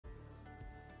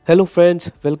Hello friends,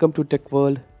 welcome to Tech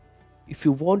World. If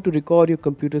you want to record your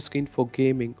computer screen for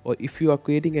gaming, or if you are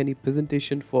creating any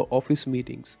presentation for office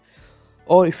meetings,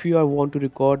 or if you are want to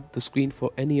record the screen for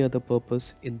any other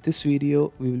purpose, in this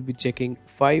video we will be checking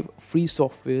 5 free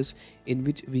softwares in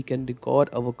which we can record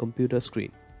our computer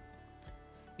screen.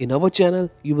 In our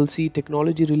channel, you will see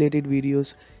technology related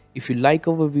videos. If you like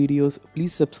our videos,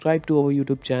 please subscribe to our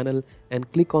YouTube channel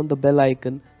and click on the bell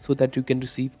icon so that you can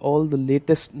receive all the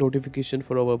latest notification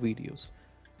for our videos.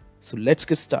 So let's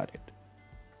get started.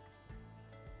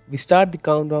 We start the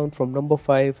countdown from number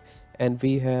 5 and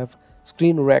we have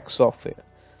ScreenRec software.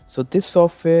 So this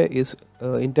software is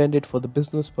intended for the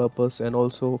business purpose and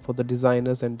also for the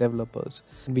designers and developers.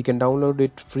 We can download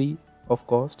it free of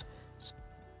cost.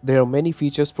 There are many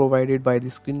features provided by the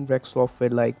ScreenRec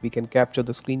software, like we can capture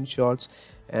the screenshots,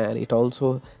 and it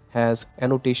also has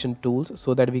annotation tools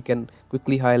so that we can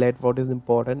quickly highlight what is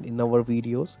important in our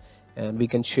videos, and we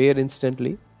can share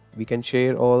instantly. We can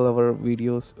share all our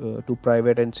videos to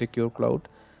private and secure cloud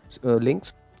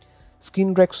links.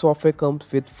 ScreenRec software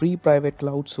comes with free private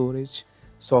cloud storage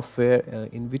software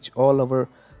in which all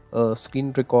our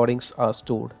screen recordings are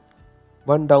stored.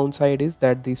 One downside is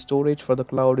that the storage for the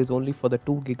cloud is only for the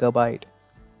 2 GB,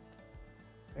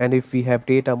 and if we have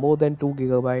data more than 2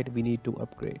 GB we need to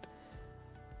upgrade.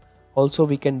 Also,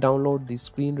 we can download the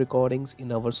screen recordings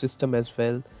in our system as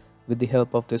well with the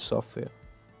help of this software.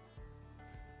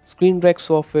 ScreenRec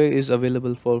software is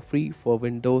available for free for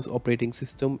Windows operating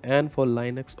system and for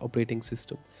Linux operating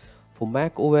system. For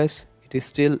Mac OS, it is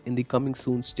still in the coming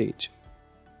soon stage.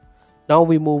 Now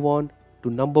we move on to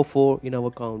number 4 in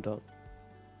our countdown.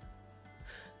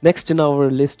 Next in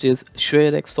our list is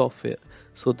ShareX software.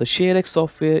 So the ShareX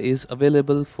software is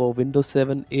available for Windows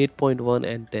 7, 8.1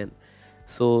 and 10.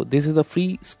 So this is a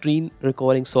free screen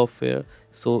recording software,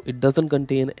 so it doesn't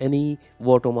contain any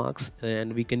watermarks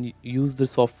and we can use the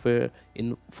software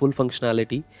in full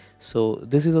functionality. So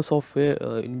this is a software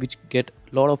in which get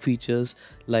a lot of features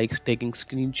like taking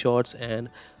screenshots and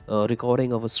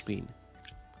recording our screen.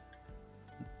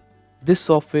 This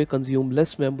software consumes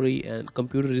less memory and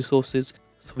computer resources,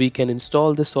 so we can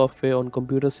install this software on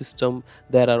computer systems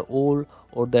that are old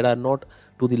or that are not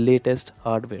to the latest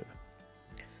hardware.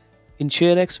 In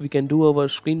ShareX, we can do our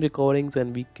screen recordings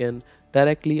and we can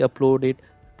directly upload it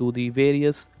to the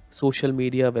various social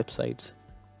media websites.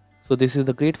 So this is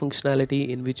the great functionality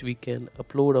in which we can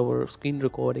upload our screen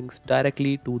recordings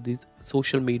directly to these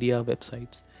social media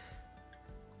websites.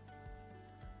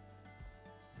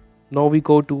 Now we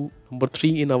go to number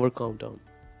 3 in our countdown.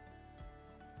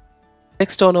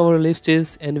 Next on our list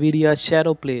is NVIDIA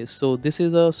Shadowplay. So this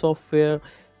is a software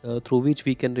through which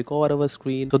we can record our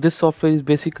screen. So this software is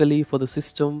basically for the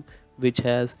system which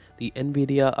has the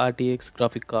NVIDIA RTX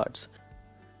graphic cards.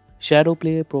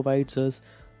 Shadowplay provides us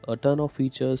a ton of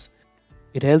features.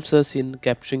 It helps us in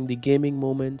capturing the gaming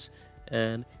moments,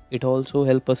 and it also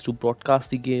helps us to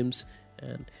broadcast the games,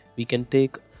 and we can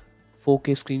take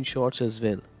 4K screenshots as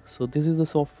well. So this is the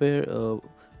software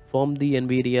from the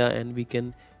NVIDIA, and we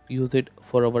can use it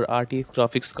for our RTX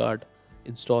graphics card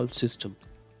installed system.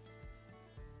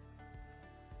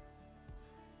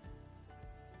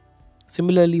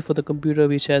 Similarly, for the computer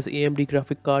which has AMD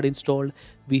graphic card installed,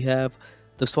 we have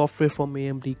the software from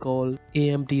AMD called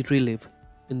AMD Relive.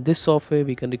 In this software,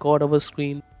 we can record our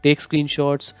screen, take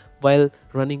screenshots while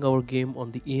running our game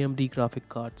on the AMD graphic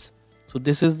cards. So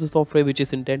this is the software which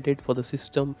is intended for the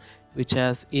system which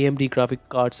has AMD graphic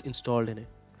cards installed in it.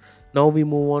 Now we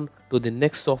move on to the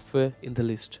next software in the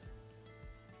list.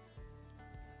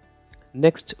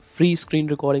 Next free screen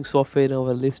recording software in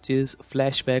our list is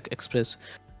Flashback Express.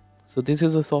 So this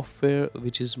is a software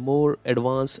which is more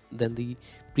advanced than the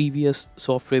previous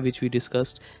software which we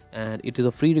discussed, and it is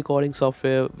a free recording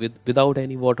software without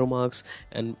any watermarks,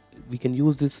 and we can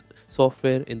use this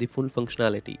software in the full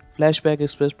functionality. Flashback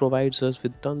Express provides us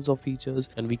with tons of features,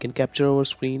 and we can capture our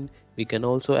screen. We can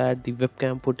also add the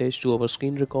webcam footage to our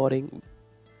screen recording.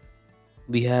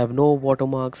 We have no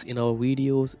watermarks in our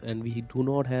videos, and we do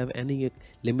not have any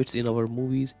limits in our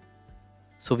movies.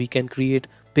 So we can create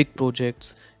big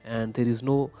projects and there is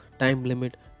no time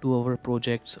limit to our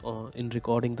projects in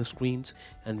recording the screens,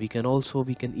 and we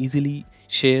can easily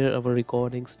share our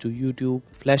recordings to YouTube.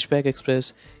 Flashback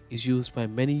Express is used by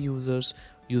many users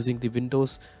using the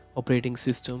Windows operating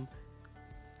system.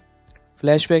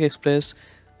 Flashback Express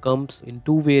comes in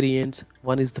 2 variants.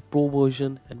 One is the Pro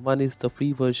version and one is the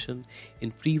free version.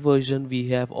 In free version we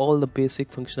have all the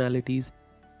basic functionalities.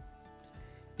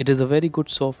 It is a very good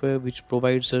software which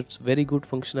provides us very good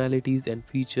functionalities and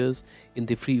features in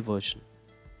the free version.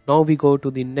 Now we go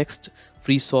to the next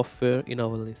free software in our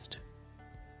list.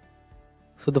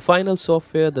 So the final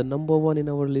software, the number one in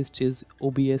our list, is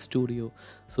OBS Studio.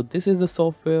 So this is the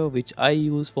software which I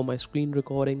use for my screen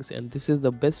recordings, and this is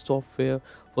the best software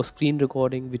for screen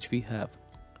recording which we have.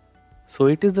 So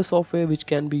it is the software which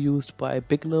can be used by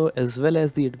beginner as well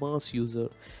as the advanced user.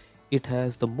 It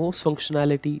has the most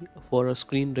functionality for a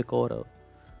screen recorder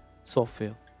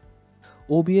software.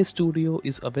 OBS Studio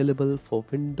is available for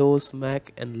Windows,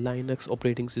 Mac and Linux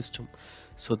operating system.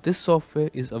 So this software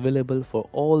is available for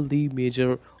all the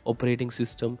major operating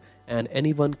system and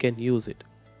anyone can use it.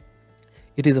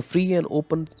 It is a free and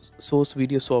open source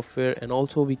video software, and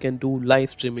also we can do live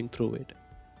streaming through it.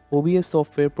 OBS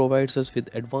software provides us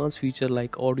with advanced features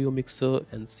like audio mixer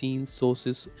and scene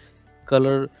sources,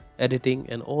 color editing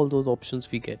and all those options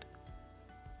we get.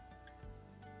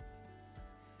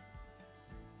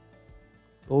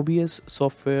 OBS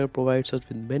software provides us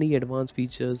with many advanced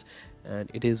features, and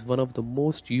it is one of the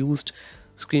most used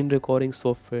screen recording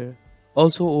software.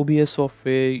 Also, OBS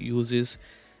software uses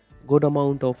good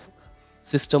amount of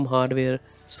system hardware,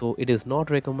 so it is not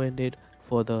recommended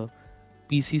for the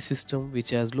PC system which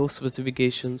has low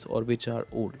specifications or which are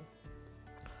old.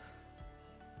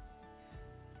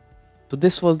 So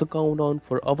this was the countdown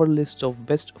for our list of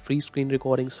best free screen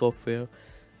recording software.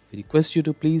 We request you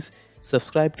to please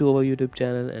subscribe to our YouTube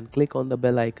channel and click on the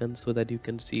bell icon so that you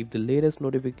can receive the latest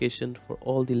notification for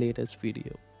all the latest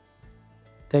video.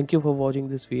 Thank you for watching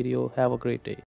this video. Have a great day.